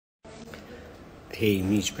Hej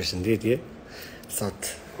miq, përshëndetje.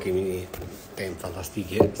 Sot kemi një temë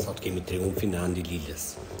fantastike. Sot kemi triumfin e Andi Liles.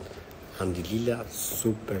 Andi Lila,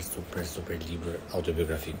 super libër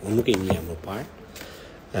autobiografik. Unë nuk e njeh më parë.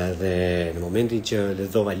 Edhe në momentin që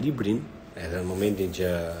lexova librin, edhe në momentin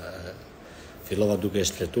që fillova duke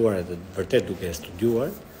shfletuar edhe vërtet duke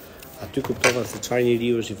studiuar, aty kuptova se çfarë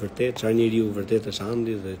njeriu është i vërtet, çfarë njeriu vërtet është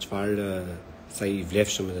Andi dhe çfarë sa i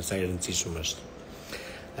vlefshëm dhe sa i rëndësishëm është.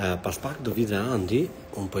 Pas pak do vi dhe Andi,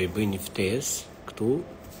 unë po i bëj një ftesë këtu.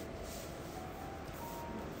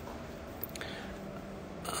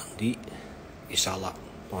 Andi, inshallah,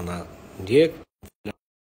 po na ndjek.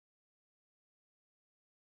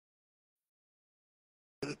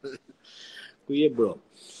 Ku je bro?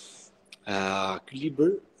 Ky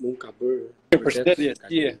libër mund ka bërë përshëndetje,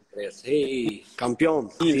 ti je? Hey, kampion,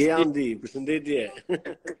 si je Andi? Përshëndetje.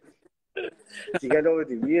 Si kalove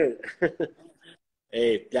ti mirë?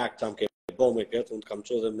 Ej, plak çam ke bo me këtë, unë të kam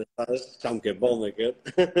qodhe mesazh, çam ke bo me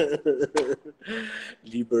këtë.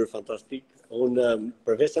 Libër fantastik. Unë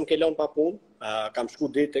përveç se më ke lënë pa punë, kam shku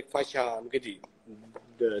deri tek faqja, nuk e di,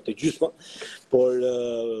 të gjysma, por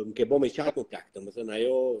më ke bo me qartë më plak, domethënë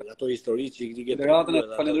ato histori që i ke Beratën e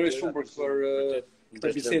falenderoj shumë për këtë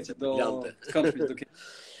bisedë që do të këndshme duke.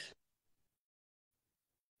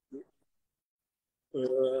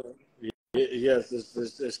 Yes,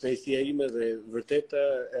 është knajësia ime dhe vërtet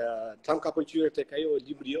çam ka pëlqyer tek ajo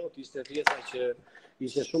libri jot ishte pjesa që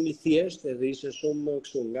ishte shumë i thjeshtë edhe ishte shumë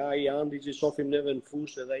kështu nga ai Andi që shohim neve në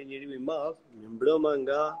fushë edhe ai njeriu i madh, mbrëma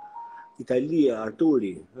nga Italia,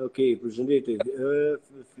 Arturi. Okej, përshëndetje.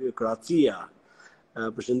 Kroacia.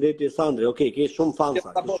 Përshëndetje Sandri. Okej, ke shumë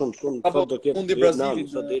fansa, shumë sot do ketë mundi Brazilin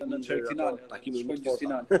në çerfinale, takimin në më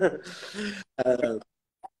finale.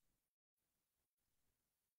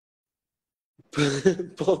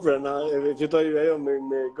 Po pra na fitoi ajo me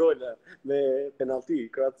gola, me penalti,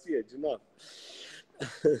 Kroacia, gjuna.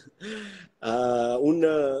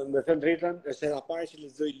 Unë me thënë drejtën, është era parë që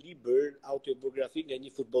lexoj libër autobiografik nga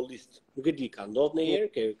një futbollist. Nuk e di, ka ndodhur ndonjëherë,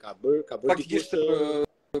 ka bërë dikush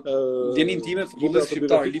ndjenin time futbollist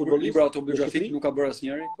shqiptar, libër autobiografik nuk ka bërë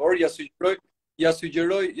asnjëri, por ja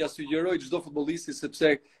sugjeroj çdo futbollisti sepse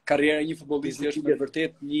karriera e një futbollisti është me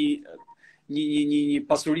vërtet një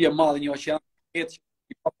pasuri e madhe, një oqean jetë që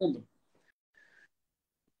i pafundëm.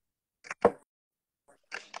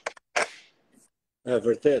 E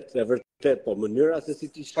vërtet, po mënyra se si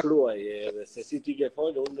ti shkruaj edhe se si ti ke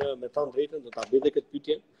folë, unë me thënë drejtën do ta bëj edhe këtë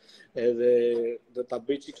pyetje, edhe do ta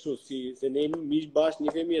bëj kështu si se ne jemi miq bashkë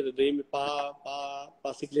një femi edhe do jemi pa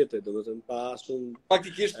siklete, domethënë pa shumë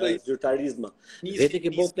faktikisht zyrtarizma. Vetë ke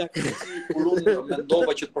bërë plak kur unë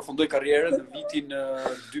mendova që të përfundoj karrierën në vitin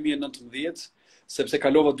 2019, sepse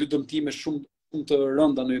kalova 2 dëmtime shumë të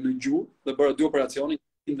rënda në gjuhë dhe bëra 2 operacione,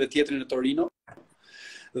 dhe tjetrin në Torino.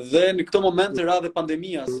 Dhe në këtë moment ra dhe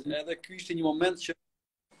pandemia, edhe ky ishte një moment që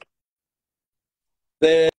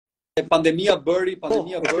dhe pandemia bëri që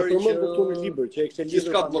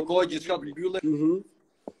gjithçka bllokohej, gjithçka mbyllej.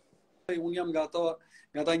 Unë jam nga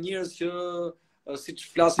ata njerëz që siç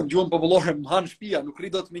flasim gjuhën popullore, më han shtëpia, nuk rri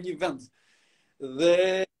dot me një vend.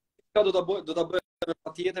 Dhe çka do ta bëj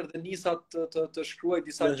patjetër dhe nisa të shkruaj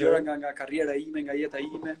disa gjëra nga karriera ime, nga jeta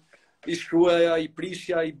ime. I shkruaja, i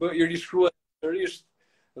prishja, i rishkruaja sërish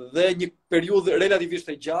dhe një periudhë relativisht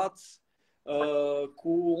e gjatë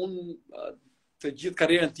ku unë të gjithë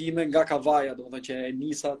karrierën time nga kavaja, domethënë që e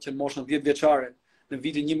nisa që në moshën 10 vjeçare, në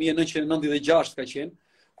vitin 1996 ka qenë,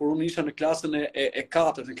 kur unë isha në klasën e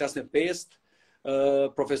 4, në klasën e 5,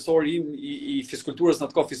 profesori im i fiskulturës në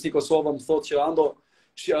atë kohë fizik Kosova më thotë që Ando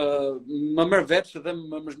më merr vesh dhe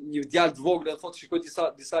një djalë të vogël dhe thotë shikoj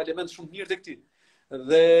disa elemente shumë mirë tek ti.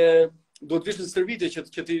 Dhe do të vish në stërvitje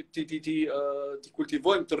që ti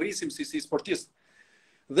kultivojmë, të rrisim si sportist.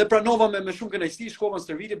 Dhe pranova me shumë kënaqësi, shkova në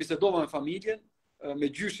stërvitje, bisedova me familjen, me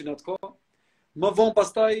gjyshin atë kohë. Më vonë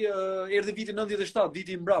pastaj erdhi viti 97,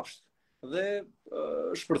 viti i mbrapsht. Dhe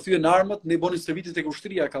shpërthyen armët, ne bënin stërvitje tek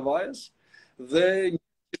ushtria e Kavajës dhe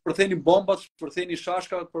shpërthenin bombat, shpërthenin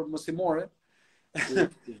shashkat për mos i morë.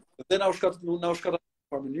 Dhe na u shkata në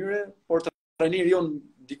mënyre, por trajneri jon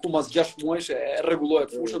diku mas 6 muajsh e rregulloi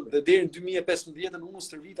atë fushën dhe deri në 2015 unë u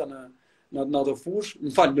stërvita në atë fushë,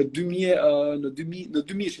 më fal, në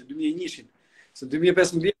 2001-shin. Se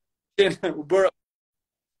 2015 u bëra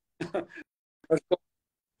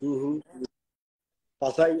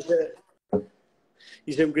pastaj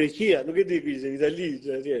ishte në Greqia, nuk e di ku ishte, Itali,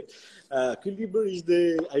 atje. Ky libër ishte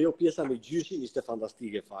ajo pjesa me gjyshin ishte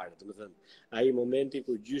fantastike fare, domethënë. Ai momenti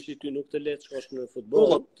kur gjyshi ty nuk të le të shkosh në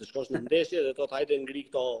futboll, të shkosh në ndeshje dhe thotë hajde ngri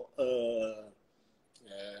këto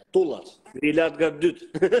tullat, rilat nga dytë.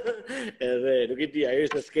 Edhe nuk e di, ajo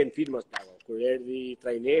ishte sken filmas pako. Kur erdhi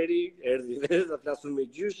trajneri, erdhi dhe ta flasun me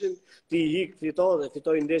gjyshin, ti hik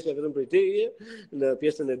fitoi ndeshja vetëm për teje, në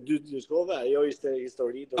pjesën e dytë të shkove, ajo ishte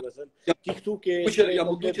histori, domethënë. Ti këtu ke jam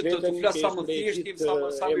mundu që të flas sa më thjesht, sa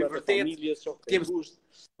më vërtet, kem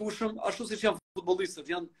fushëm, ashtu siç janë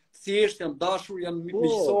futbollistët, janë thjesht, janë dashur, janë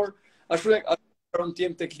miqësor, ashtu e kanë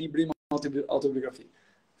tim tek libri autobiografik.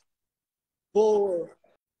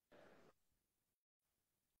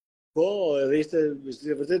 Po, edhe ishte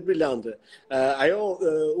vërtet brillante.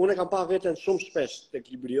 Unë e kam pa veten shumë shpesh tek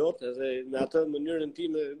libriot, edhe në atë mënyrën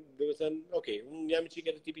time, do të thënë, okay, unë jam i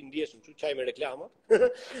çike të tipit ndjeshëm, kështu çaj me reklama.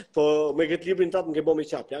 Po me këtë librin tat më ke bëmë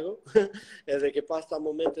çap, plako. Edhe ke pas ta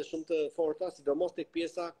momente shumë të forta, sidomos tek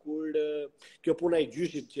pjesa kur kjo puna i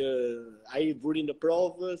gjyshit që ai vuri në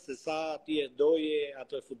provë se sa ti e doje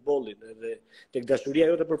atë futbollin, edhe tek dashuria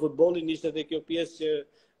jote për futbollin ishte edhe kjo pjesë që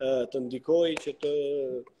të ndikoi që të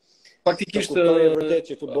faktikisht vërtet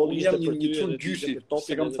që futbolli ishte për një çun gjyshi,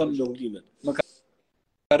 se kam thënë zhonglimet. Më ka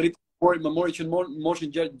arrit më mori që në moshin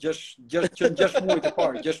 6 muaj të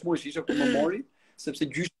parë, 6 muaj ishte kur më mori, sepse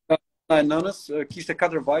gjyshi nga e nënës kishte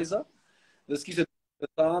 4 vajza dhe s'kishte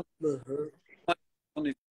ta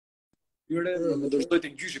më dërshtoi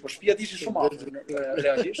tek gjyshi, por shtëpia ishin shumë afër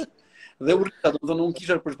realisht. Dhe u rrita, domethënë unë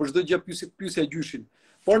kisha për çdo gjë pyesja gjyshin.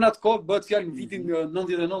 Por në atë kohë bëhet fjalë në vitin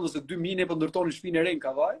 99 ose 2000 ne po ndërtonin shtëpinë e re në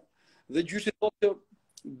Kavaj dhe gjyshi thotë që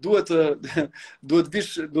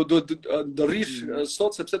do rrish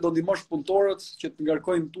sot sepse do ndihmosh punëtorët që të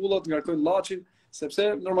ngarkojnë tullat, ngarkojnë llaçin, sepse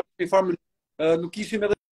normalisht i farmën nuk kishim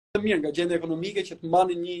edhe të mirë nga gjendja ekonomike që të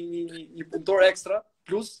mbanin një punëtor ekstra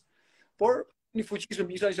plus, por një fuqishëm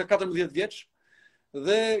isha 14 vjeç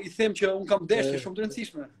dhe i them që un kam deshje shumë të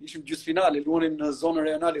rëndësishme. Ishim gjysmëfinale, luanim në zonën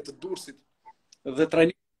rajonale të Durrësit dhe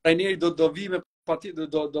trajneri do vi me do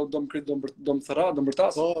më thëra, do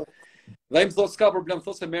mbërtas. Dhe ai më thotë s'ka problem,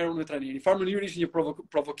 thotë se merr unë me trajnerin. Në farë mënyrë ishte një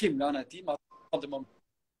provokim nga ana e tij,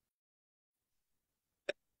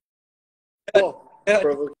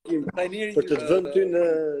 provokim për të vënë ty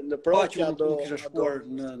në provë që ato kisha shkuar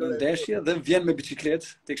në ndeshje dhe vjen me biçikletë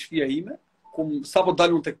tek shtëpia ime, ku sapo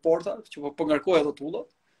dalun tek porta, që po ngarkoj ato tullat,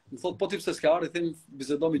 më thotë po ti pse s'ka ardhur, i them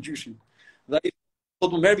bisedo me gjyshin. Dhe ai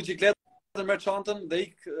thotë më merr biçikletën, merr çantën dhe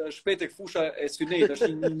ik shpejt tek fusha e Syneit,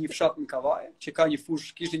 është një fshat në Kavaj, që ka një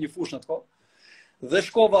fushë, kishte një fushë në atë kohë. Dhe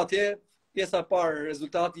shkova atje, pjesa e parë,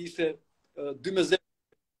 rezultati ishte 2-0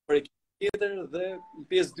 për ekipin tjetër dhe në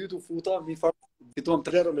pjesë dytë u futa, mi farë fituam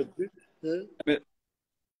 3-2.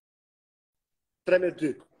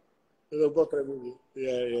 3-2. Edhe u bë 3-2.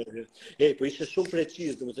 Ja. Po ishte shumë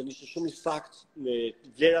preciz, domethënë ishte shumë i saktë me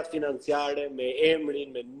vlerat financiare, me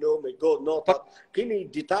emrin, me notat. Keni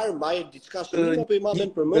ditar mbaj diçka shumë apo i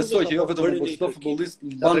marrën për mend? Besoj që jo vetëm për çdo futbollist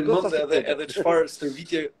mban mend edhe çfarë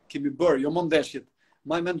stërvitje kemi bërë, jo më ndeshjet.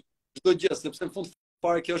 Mbaj mend çdo gjë, sepse në fund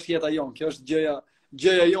fare kjo është jeta jon, kjo është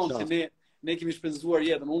gjëja jon që ne kemi shpenzuar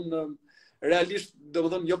jetën. Unë realisht,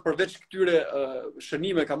 domethënë jo përveç këtyre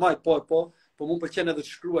shënime kam marrë, po më pëlqen edhe të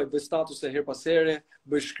shkruaj, bëj statuse her pas here,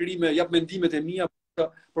 bëj shkrime, jap mendimet e mia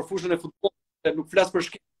për fushën e futbollit, nuk flas për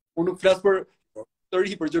shkencë, unë nuk flas për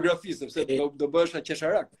histori, për gjeografi, sepse do bëhesh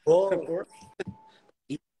qesharak.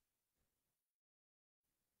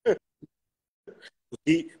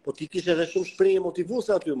 Po ti kishe edhe shumë shprehje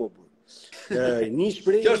motivuese aty më burr. Një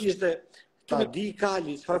shprehje ishte ta di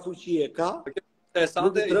Kali çfarë fuqi e ka.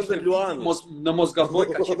 Interesante, në mos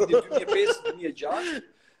gaboj, ka qenë 2005-2006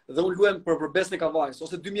 dhe unë luem për Besën e Kavajës,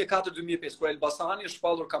 ose 2004-2005, kur Elbasani është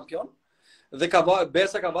shpallur kampion, dhe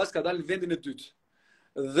Besa e Kavajës ka dalë në vendin e dytë.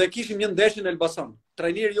 Dhe kishim një ndeshje në Elbasan.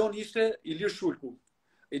 Trajneri jon ishte Ilir Shulku.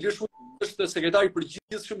 Ilir Shulku është sekretari i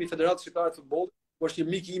përgjithshëm i Federatës Shqiptare të Futbollit, është një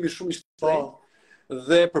mik i imi shumë i shtrenjtë.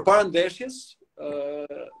 Dhe përpara ndeshjes,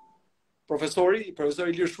 profesori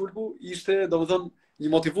Ilir Shulku ishte, domethënë, një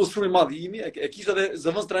motivues shumë i madh i imi, e kisha edhe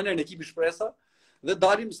zëvendës trajner në ekipin Shpresa, dhe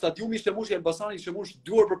dalim stadiumi ishte mush, Elbasani ishte mush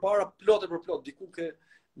 2 orë përpara, plot e për plot, diku ke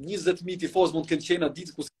 20.000 tifoz mund të kenë qenë atë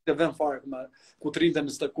ditë ku s'kishte vend fare, ku të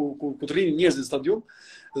rinin njerëz në stadium,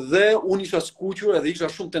 dhe unë isha skuqur edhe isha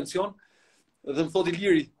shumë tension, dhe më thot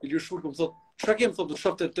Ilir Shulku më thot, çfarë kem, thot, do të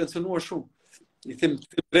shoh të tensionuar shumë. I them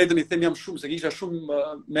drejtën, jam shumë, se isha shumë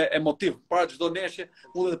me emotiv. Para çdo ndeshje,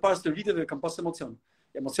 unë edhe para stërvitjeve kam pas emocion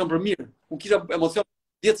për mirë. Unë kisha emocion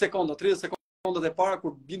 10 sekonda, 30 sekondat e para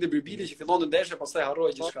kur binte birbili që fillon të ndeshje, pastaj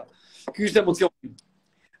harroja gjithçka. Ky ishte emocioni.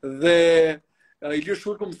 Dhe Ilir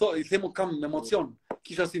Shulku më thotë, i them kam emocion.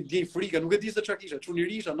 Kisha si ndjenjë frikë, nuk e di se çfarë kisha.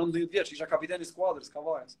 Çuniri isha 19 vjeç, isha kapiteni i skuadrës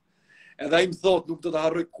Kavajës. Edhe ai më thotë, nuk do ta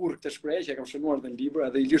harroj kurrë këtë shprehje që e kam shënuar në libër,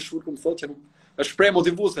 edhe Ilir Shulku më thotë që është shprehje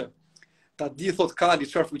motivuese. ta di thot Kali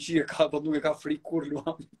çfarë fuqi ka, po nuk e ka frikë kur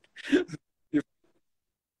luan.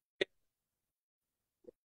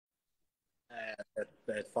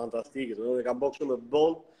 Fantastike, unë e kam bërë kështu me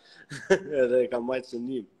boll, edhe e kam majtë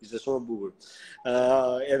sënim, ishte shumë e bukur.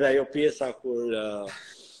 Edhe ajo pjesa kur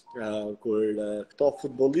këto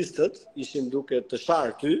futbollistët ishin duke të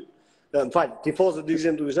sharë ty, më falë, tifozët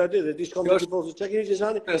ishin duke sharë ty, dhe ti shkon me tifozët, që keni që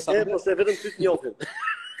shani? Po se vetëm ty të njohin.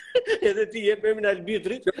 Edhe ti jep emrin e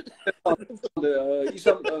arbitrit.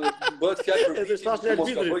 Isha bëhet fjalë për Edhe shtash në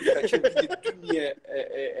arbitrit. ka qenë viti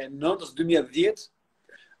 2009-2010.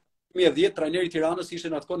 2010 trajneri i Tiranës ishte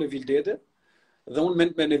në atë kohë në Vildete, dhe unë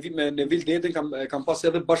me Nevil Deden kam pas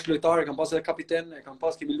edhe bashkëlojtar, kam pas edhe kapiten,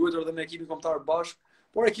 kemi luajtur edhe me ekipin kombëtar bashkë,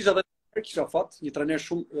 por e kisha fat, një trajner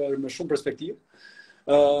me shumë perspektivë.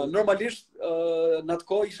 Normalisht në atë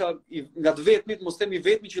kohë isha nga të vetmit, mos themi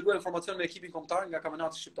vetmi që luaj informacion me ekipin kombëtar nga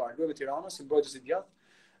kampionati shqiptar. Luaj me Tiranën si mbrojtës i djathtë.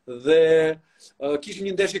 Dhe kishim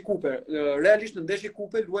një ndeshje kupe. Realisht në ndeshje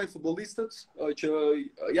kupe luajnë futbollistët që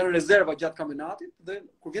janë rezerva gjatë kampionatit, dhe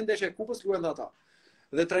kur vjen ndeshja e kupës luajnë ata.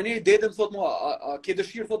 Dhe trajneri Dedem thot mua, a ke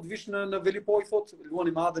dëshirë thot vish në Velipoj, thot,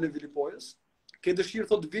 luani me Adën e Velipojës. Ke dëshirë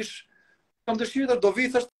thot vish? Kam dëshirë, do vi,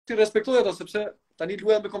 thash ti respektoj ata, sepse tani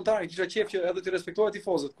luajnë me kombëtarin, kisha qejf që edhe ti respektoja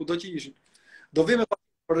tifozët kudo që ishin. Do vi me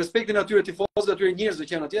për respektin atyre tifozëve, atyre njerëzve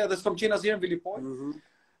që janë atje, edhe s'kam qenë asnjëherë në Velipoj.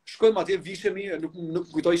 Shkojmë atje, vishemi, nuk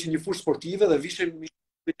kujtoj, ishin një fushë sportive dhe vishemi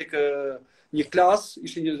tek një klas,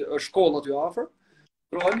 ishte një shkollë aty afër.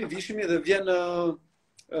 Rohemi, vishemi dhe vjen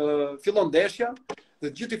fillon ndeshja, dhe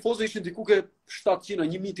gjithë tifozët ishin diku ke 700 a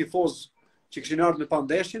 1000 tifozë që kishin ardhur me pa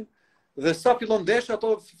ndeshjen, dhe sa fillon ndeshja ato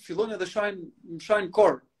fillojnë edhe shajnë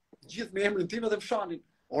kor. Gjithë me emrin tim edhe më shanin.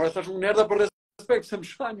 Ora thash unë erdha për respekt, se më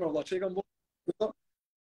shajnë valla, çe kam bërë.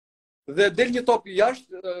 Dhe del një top jashtë,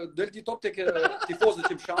 del një top tek tifozët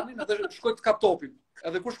që më shanin, edhe shkoj të kap topin.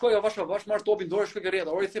 Edhe kur shkoj avash marr topin dorë, shkoj ke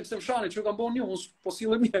rreta. Ora i them se më shanin, çu kam bënë unë, po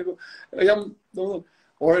sillem mirë. Jam, domethënë,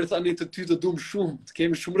 ora tani ty të dum shumë, të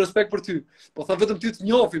kemi shumë respekt për ty. Po tha vetëm ty të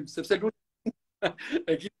njohim, sepse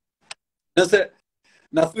luajmë. Nëse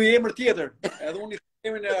na thuj emër tjetër, edhe unë i them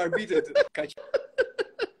emrin e arbitrit, ka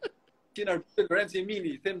qenë arbitri Lorenzo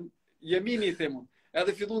Jemini, i them Jemini, i them unë.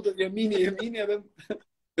 Edhe fillon të Jemini, edhe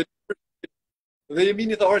dhe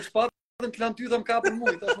Jemini tha, orë shpatën, të lanë ty dhe më kapën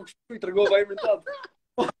mu, tash më kështu i tregova emrin tatë.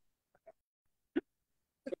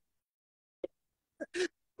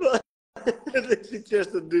 Dhe si që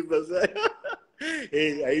është të dy pasaj.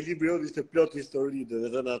 A i libri ishte plot historitë, dhe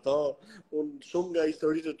thënë ato, unë shumë nga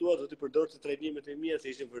historitë tua do t'i përdorë të trajnimet e mia, se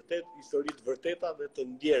ishin vërtet historitë vërteta dhe të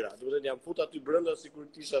ndjera. Do të thënë jam fut aty brenda sikur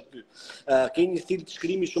të isha aty. Ke një stil të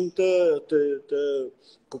shkrimi shumë të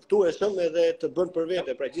kuptueshëm edhe të bën për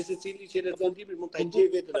vete. Pra gjithë secili që lexon librin mund ta gjej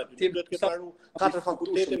veten aty. Ti duhet të ketë marrë 4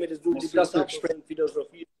 fakultete me lezuar libra në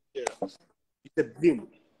filozofi të tjera.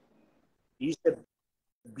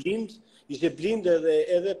 Ishte blind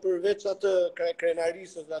edhe përveç atë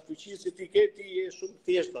krenarisë dhe atë fuqisë që ti ke, ti je shumë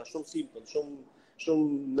thjeshta, shumë simpël, shumë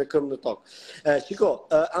me këmbë në tokë. Shiko,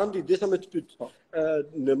 Andi, desa me të pyet.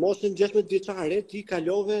 Në moshën 16 vjeçare ti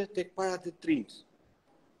kalove tek parat e trinjt.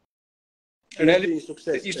 Realisht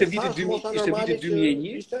ishte viti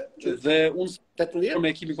 2001 dhe unë me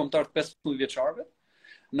ekipin kombëtar të 15 vjeçarëve.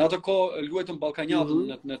 Në atë kohë luajtëm ballkanjatën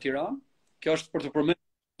në Tiranë. Kjo është për të përmendur,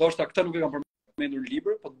 ndoshta këtë nuk e kam përmendur në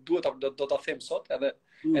libër, po do ta them sot, edhe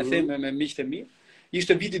e them me miqtë e mi.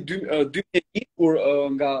 Ishte viti 2001 kur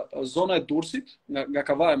nga zona e Durrësit, nga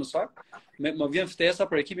Kavaja më saktë, më vjen ftesa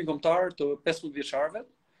për ekipin kombëtar të 15 vjeçarëve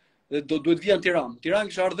dhe duhet vija në Tiranë. Tiranë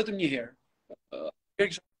kisha ardhur vetëm një herë.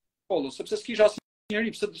 Kisha shkollën, sepse s'kisha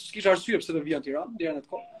asnjëri, pse s'kisha arsye pse të vija në Tiranë deri në atë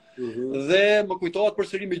kohë. Dhe më kujtohet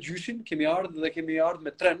përsëri me gjyshin, kemi ardhur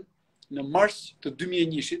me tren në mars të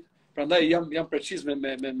 2001-shit, prandaj jam preciz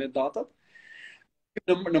me datat.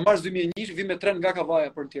 Në mars 2001 vim me tren nga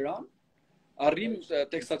Kavaja për Tiranë. Arrim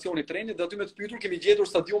tek stacioni i trenit dhe aty me të pyetur kemi gjetur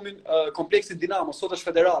stadiumin kompleksin Dinamo, sot është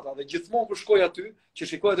Federata, dhe gjithmonë kur shkoj aty, që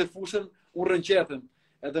shikohet e fushen, unë rënqetem.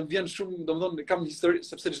 Edhe më vjen shumë, domethënë kam histori,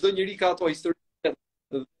 sepse çdo njeri ka ato histori.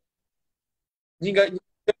 Një nga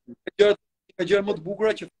gjërat më të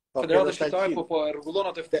bukura që Federata Shqiptare po e rregullon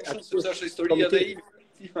atë fushën, sepse është historia e ime.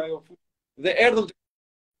 Dhe erdhëm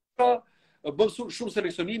bëm shumë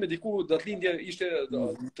seleksionime, diku datlindja ishte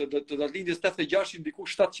të datlindjes 86, diku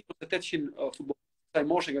 700-800 futbollistë kësaj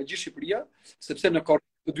moshe nga gjithë Shqipëria, sepse në Korrik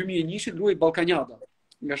të 2001 luaj ballkanjata.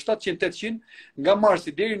 Nga 700-800, nga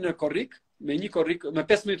marsi deri në Korrik, me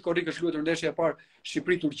 15 Korrik është luajtur ndeshja e parë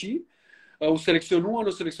Shqipëri-Turqi, u seleksionuan.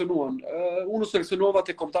 Unë u seleksionova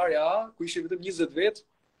te kombëtarja A, ku ishin vetëm 20 vet.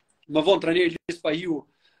 Më vonë trajneri Lilis Pahiu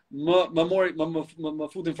më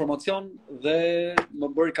fut informacion dhe më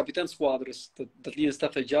bëri kapiten skuadrës të linjës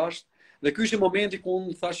 86 dhe ky ishte momenti ku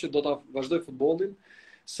unë thash që do ta vazhdoj futbollin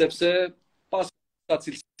sepse pas ka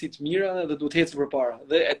cilësi të mira dhe duhet ecë përpara.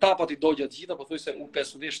 Dhe etapat I dogja të gjitha, pothuajse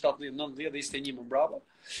U15, 17, 19 dhe 21 më brapa,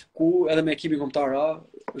 ku edhe me ekipin kombëtar A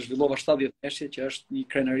zhvillova 70 ndeshje që është një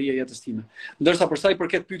krenari e jetës time. Ndërsa për sa I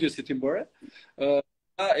përket pyetjes që ti më bëre,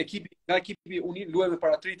 nga ekipi unë luaj me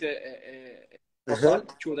paratritë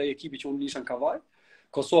Kosovë, quhet ai ekipi që unë isha në Kavaj,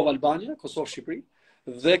 Kosovë Albania, Kosovë Shqipëri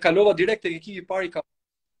dhe kalova direkt tek ekipi I parë I Kavaj.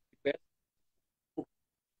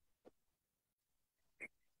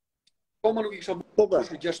 Koma nuk I kisha bërë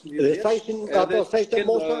 16 Dhe sa ishin ato, sa ishte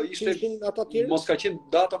mosha, ishin ata tjerë? Mos ka qenë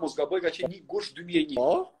data, mos gaboj, ka qenë 1 gusht 2001.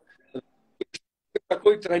 Po.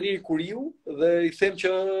 Takoj trajneri Kuriu dhe I them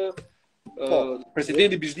që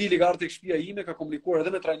presidenti Bizdili ka ardhur tek shtëpia ime, ka komunikuar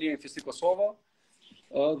edhe me trajnerin Fisti Kosova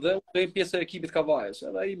dhe unë jam pjesë e ekipit Kavajës.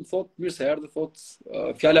 Edhe ai më thot mirë se erdhe, thot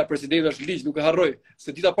fjala e presidentit është ligj, nuk e harroj.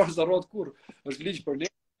 Se dita parë s'harrohet kurrë. Është ligj për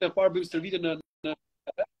ne. E parë bëjmë stërvitje në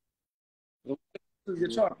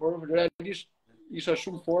vjeçar, por realisht isha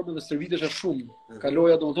shumë formë dhe stërvitesha shumë.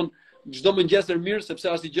 Kaloja domethënë çdo mëngjes Ermir sepse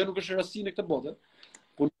asnjë gjë nuk është rasti në këtë botë.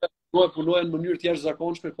 Punoja në mënyrë të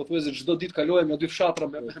jashtëzakonshme, pothuajse çdo ditë kaloja nga 2 fshatra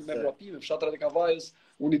me mbrapime, fshatrat e Kavajës,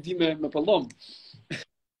 unë I di me pëllom.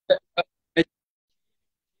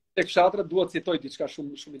 Tek fshatrat dua të citoj diçka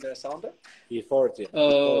shumë interesante. I forti.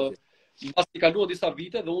 Mbas I kaluan disa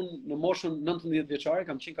vite dhe unë në moshën 19 vjeçare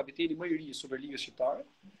kam qenë kapiteni më I ri I Superligës shqiptare.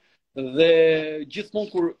 Dhe gjithmonë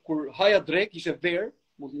kur haja drek ishte verë,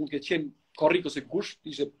 mund të ketë qenë korrik ose gusht,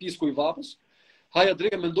 ishte pisku I vapës, haja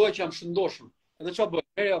drek e mendoja që jam shëndoshur. Edhe çfarë bëj?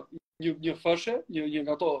 Merja një fshe, një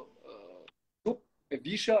nga ato e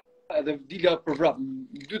visha edhe dila për vrap,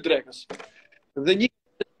 2 drekës. Dhe një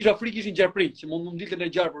isha frikë ishin gjarprinj, që mund dilte në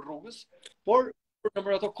gjarë për rrugës, por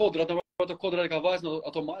në ato kodrat e Kavajës në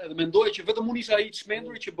ato male, dhe mendoja që vetëm unë isha ai I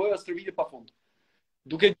çmendur që bëja stërvitje pafund.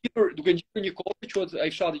 Duke ngjitur një kodër, quhet ai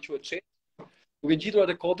fshati quhet Çet. Duke ngjitur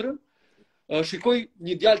atë kodrën, shikoj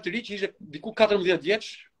një djalë të ri që ishte diku 14 vjeç,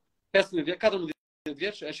 15 vjeç, 14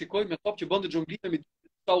 vjeç, e shikoj me top që bënte xhonglime me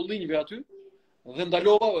taullинjve aty dhe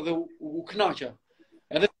ndalova dhe u kënaqa.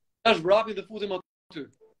 Edhe tash vrapi dhe futem aty.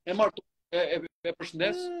 E marr e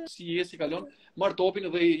përshëndes, si je, si kalon, marr topin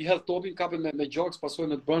dhe I hedh topin, kapem me gjoks, pasoj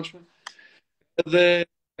me të brendshme. Dhe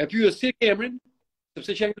e pyet si ke emrin,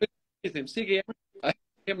 sepse që I them, si ke emrin? Ai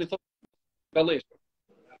emri thotë Gallesh.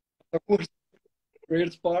 Kur për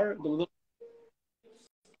herë të parë, domethënë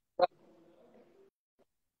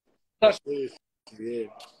tash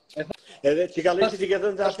edhe Çikaleshi ti ke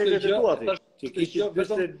thënë se atë të tuati. Ti kishe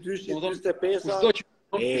 42,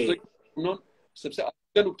 45. Punon sepse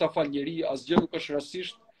asgjë nuk ta fal njeri, asgjë nuk është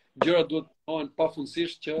rastisht, gjërat duhet të bëhen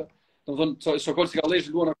pafundësisht që domethënë Sokol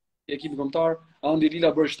Çikaleshi luan në ekipin kombëtar, Andi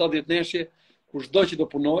Liles bëri 70 ndeshje, kushdo që do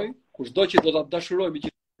punoj, kushdo që do ta dashuroj me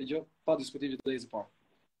gjithë gjë, pa diskutim të dhëzë parë.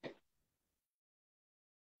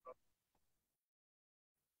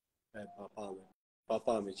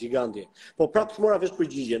 Papame, gjigandje. Po prapë s'mora vesh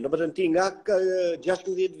përgjigjen, domethënë ti nga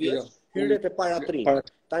 16 vjeç hyret e paratrin.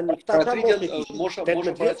 Tani këta mosha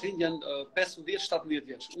paratrin janë 15, 17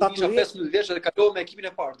 vjeç. Unë isha 15 vjeç dhe kalova me ekipin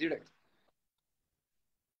e parë direkt.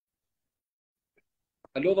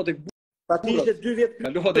 Kalova tek pa ti ishte 2 vjet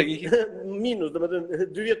kalova tek minus, domethënë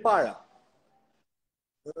 2 vjet para.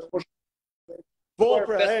 Po,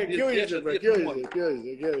 kjo ishte.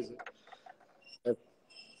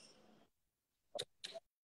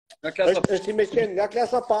 Është me qenë nga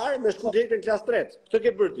klasa parë me shku drejt në klasë 3. Këtë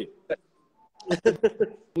ke bërë ti?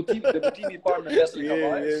 Debutimi I parë me Vesën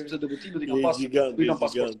Kavaj, sepse debutimet I kam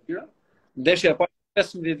pasur tira. Ndeshja e parë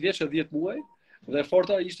 15 vjeç e 10 muaj dhe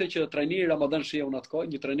forta ishte që trajneri Ramadan Shehu në atë kohë,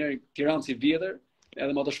 një trajner tirancë I vjetër,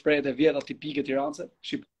 edhe me ato shprehjet e vjetra tipike tiranëse,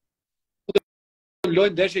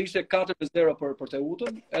 lojë ndeshja ishte 4-0 për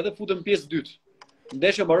Teutën, edhe futëm pjesë dytë.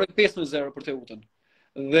 Ndeshja mbaroi 5-0 për Teutën.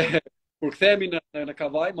 Dhe kur kthehemi në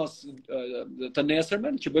Kavaj mas të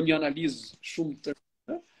nesërmen, që bëjmë një analizë shumë të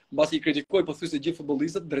mbasi I kritikoj pothuajse gjithë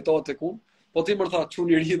futbollistët, drejtohet tek unë, po ti më tha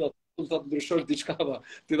çuni ri dha, më tha ndryshosh diçka dha,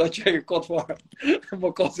 ti dha çe kot fare.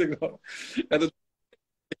 Mo kose go. Edhe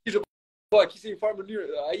ishte po kishte një farë mënyrë,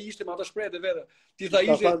 ai ishte me ato shprehjet e veta. Ti tha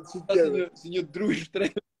ishte si një dru I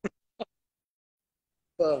shtrenjtë.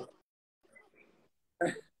 Po.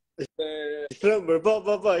 Strëmbër, po,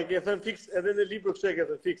 e ke thënë fix, edhe në libër kështu e ke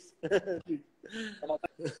thënë fix.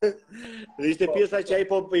 Dhe ishte pjesa që ai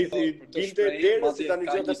po dilte derën si tani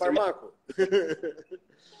gjote farmaku.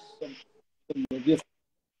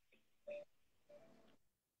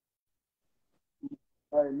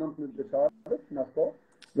 Ai 19 vjeçare, në ato.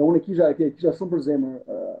 Dhe unë kisha shumë për zemër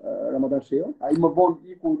Ramadan Sheo. Ai më vonë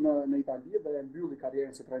iku në Itali dhe mbylli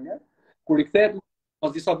karrierën si trajner. Kur i kthehet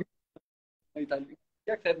pas disa vite në Itali,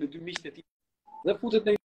 ja kthehet me dy miqtë e tij dhe futet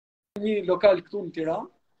në një lokal këtu në Tiranë,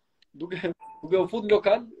 duke u futur në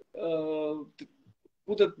lokal,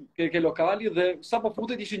 futet ke lokali dhe sa po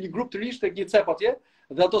futet ishte një grup të rish tek një cep atje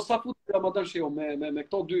dhe ato sa futet Ramadan Sheo me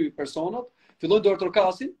këto dy personat, fillojnë të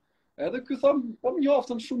ortokasin. Edhe ky thon, po më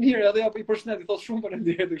njoftën shumë mirë, edhe apo i përshëndet, i thot shumë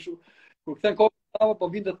faleminderit kështu. Kur kthen kohë po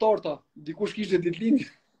vinte torta, dikush kishte ditëlindje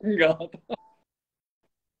nga ata.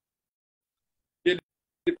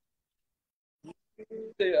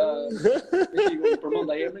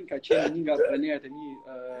 Përmenda emrin, ka qenë një nga trajnerët e mi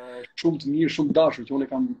shumë të mirë, shumë dashur, që unë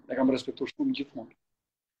e kam respektuar shumë gjithmonë.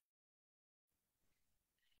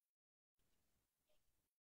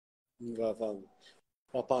 Nga famë.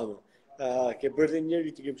 Pa pamë. Ke bërë dhe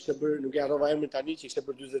njëri që kështë bërë, nuk e harrova emrin tani, që kështë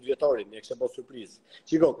bërë 40 vjetorin, e kështë bërë surprizë.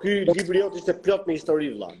 Shiko, ky libri jot ishte plot me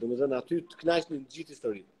histori vëlla, domethënë aty të kënaqni në gjithë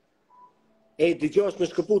historinë. Dëgjohesh me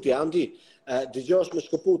shkëputje, Andi, dëgjohesh me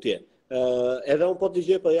shkëputje. Edhe un po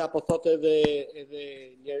dëgjoj, po ja po thotë edhe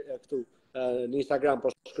një këtu në Instagram po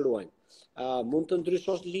shkruajnë. Mund të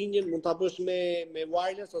ndryshosh linjën, mund ta bësh me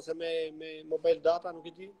wireless ose me mobile data, nuk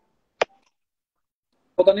e di.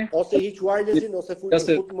 Ose hiq wirelessin ose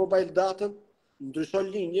fut mobile datën, ndryshon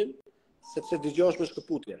linjën sepse dëgjohesh me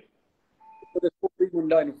shkëputje.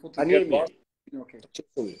 Tani mirë. Okej.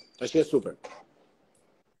 Tash është super.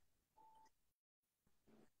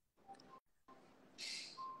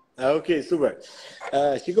 Okej, super.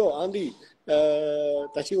 Shiko, Andi,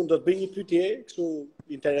 tash unë do të bëj një pyetje kështu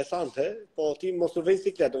interesante, po ti mos u vë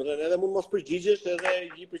siklet, domethënë edhe mund mos përgjigjesh edhe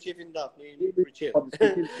i për çefin natë, një për çef.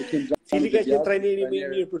 Cili ka qenë trajneri më i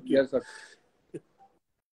mirë për ty?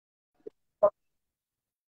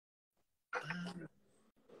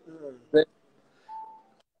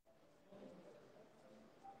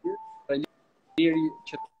 Trajneri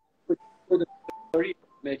që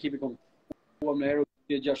me ekipin kombëtar me Euro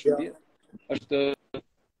 16 është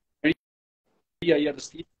Ria jetës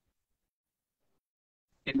një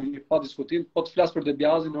pa diskutim, po të flas për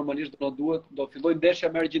Debiazin, normalisht do filloj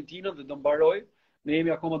ndeshja me Argjentinën dhe do mbaroj, ne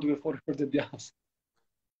jemi akoma duke folur për Debiaz.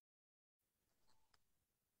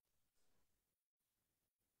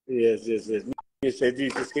 Yes. Mirë se e di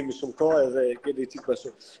se s'kemi shumë kohë edhe kemi çik më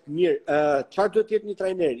shumë. Mirë, çfarë duhet të jetë një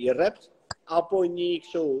trajner? I rrept apo një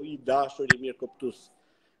kështu i dashur, i mirë kuptues?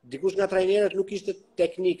 Dikush nga trajnerët nuk ishte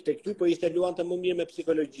teknik tek ty, po ishte luante më mirë me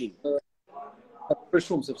psikologjinë. Për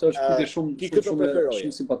shumë, sepse është pyetje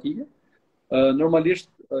shumë simpatike. Normalisht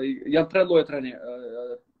janë tre lloje trajnerë.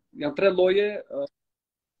 Janë tre lloje.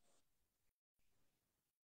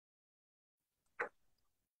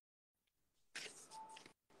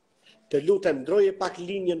 Të lutem, ndroje pak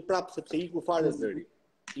linjën prap sepse iku fare zëri.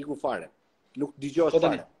 Iku fare. Nuk dëgjohesh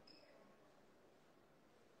fare.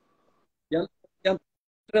 Janë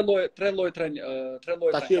tre lloje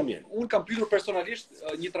trajnerë. Unë kam pyetur personalisht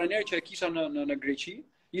një trajner që e kisha në Greqi,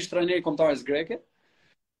 ishte trajneri i kombëtares greke.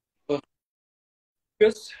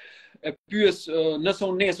 E pyes nëse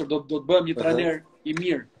unë nesër do të bëhem një trajner i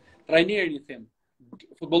mirë. Trajnerin i them,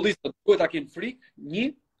 futbollistët duhet ta kenë frikë, një,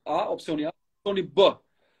 A, opsioni A, opsioni B,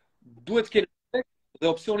 duhet të kenë respekt dhe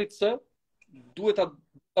opsioni C, duhet ta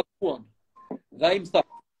duan. Dhe ai më tha,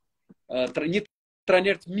 një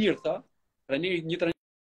trajner të mirë tha, një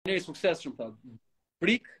trajner i suksesshëm tha,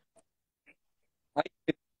 frikë, ai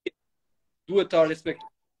duhet ta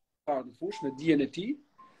respektojë në fushë me dijen e tij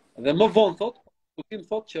dhe më vonë thotë, Putin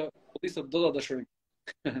thotë që futbollistët do ta dashurojnë.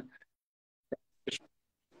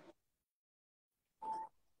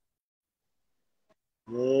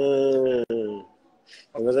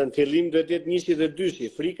 Në fillim duhet të jetë njëshi dhe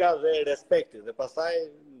dyshi, frika dhe respekti, dhe pastaj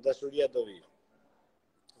dashuria do vi.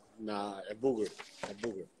 E bukur.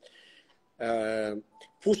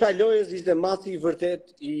 Fusha lojes ishte maci i vërtet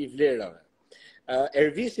i vlerave.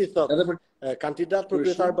 Ervisi thotë, kandidat për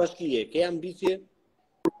kryetar bashkie, ke ambicie?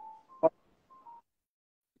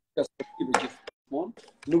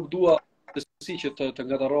 Nuk dua të që të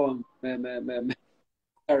ngatarohem me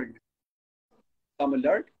larg, sa më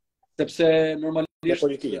larg, sepse normalisht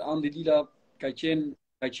Andi Lila ka qenë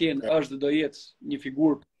është dhe do jetë një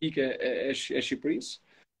figurë politike e Shqipërisë.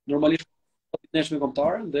 Normalisht nesh me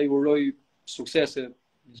kombëtarën dhe i uroj suksese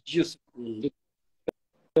gjithë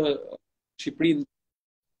Shqipërinë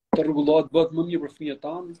të rregullohet, bëhet më mirë për fëmijët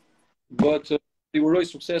tanë, bëhet i uroj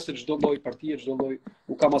suksese çdo lloj partie, çdo lloj,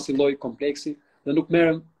 nuk kam asnjë lloj kompleksi dhe nuk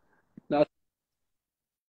merrem në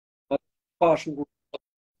atë pashun kur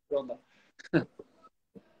brenda.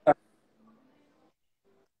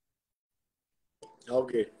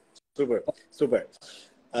 Okej, super.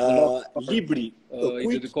 Libri i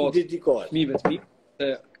kujt i dedikohet? fëmijëve të mi, se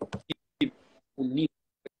unë nis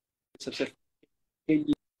sepse ke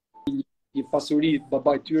një pasuri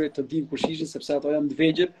babait tyre të dinë kush ishin sepse ato janë të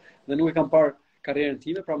vegjël dhe nuk e kam parë karrierën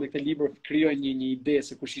time, pra me këtë libër krijoj një ide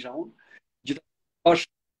se kush isha unë. Gjithashtu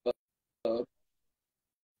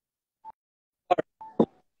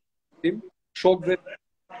tim, shokëve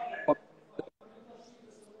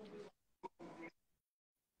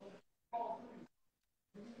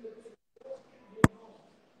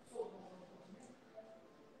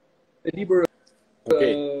libër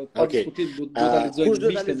pa diskutim duhet ta lexoj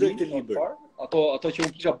miqtë e mi, këtë libër? Ato që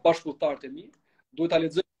unë kisha bashkëpunëtarët e mi, duhet ta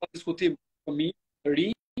lexoj pa diskutim fëmijë,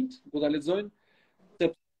 rinjt, duhet ta lexojnë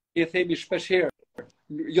sepse e themi shpesh herë,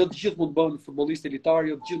 jo të gjithë mund të bëhen futbollistë elitar,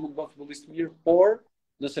 jo të gjithë mund të bëhen futbollistë mirë, por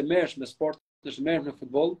nëse merresh me sport, nëse merresh me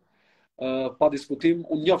futboll, pa diskutim,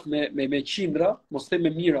 unë njoh me qindra, mos them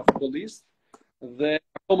me mijëra futbollistë dhe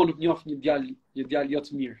akoma nuk njoh një djalë jo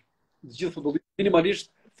të mirë. Të gjithë futbollistë minimalisht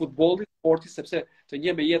futbollit, sporti, sepse të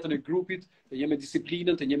një me jetën e grupit, të një me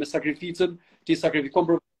disiplinën, të një me sakrificën, ti sakrifikon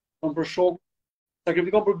për shok,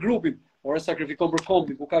 sakrifikon për grupin, por e sakrifikon për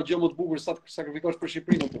kombin, ku ka gjë më të bukur sa të sakrifikosh për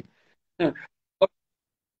Shqipërinë.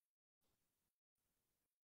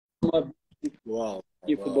 Wow.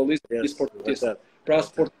 Një futbollist, një sportist. Pra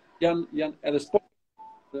sport janë edhe sport.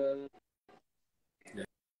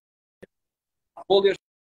 Futbolli është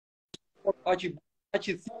sport aq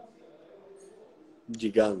i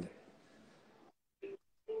gigant.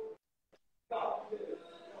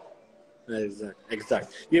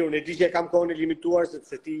 Eksakt. Mirë, unë e di që e kam kohën e limituar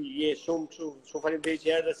sepse ti je shumë faleminderit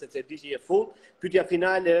që erdhe sepse e di që je full. Pyetja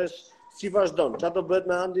finale është si vazhdon? Çfarë do bëhet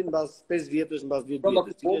me Andin mbas 5 vjetësh, mbas 10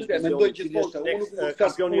 vjetësh? Mendoj gjithmonë, unë nuk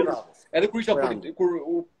kampioni i radhës. Edhe kur isha politik, kur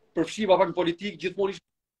u përfshiva pak në politik, gjithmonë isha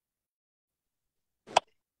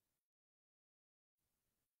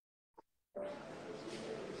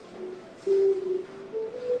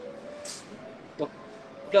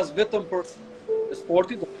flas vetëm për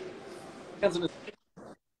sportin, flas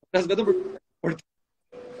vetëm për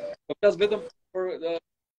flas vetëm për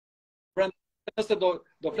nëse do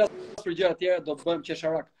flas për gjëra të tjera do të bëhem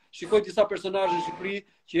qesharak. Shikoj disa personazhe në Shqipëri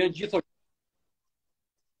që janë gjithë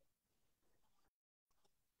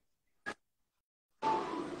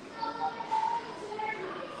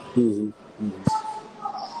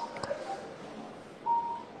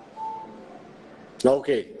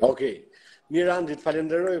Okej. Mirë Andi, të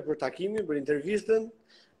falenderoj për takimin, për intervistën,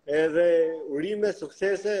 edhe urime,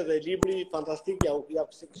 suksese dhe libri fantastik ja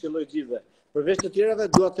këshilloj gjithëve. Përveç të tjerave,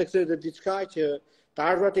 dua të theksoj edhe diçka që të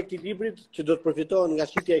ardhurat e këtij libri që do të përfitohen nga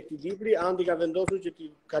shitja e këtij libri, Andi ka vendosur që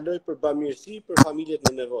t'i kaloj për bamirësi për familjet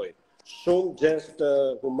në nevojë. Shumë gjest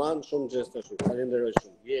human, shumë gjest ashtu. Falenderoj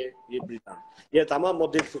shumë. Je britan. Je tamam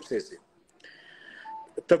model suksesi.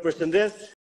 Të përshëndes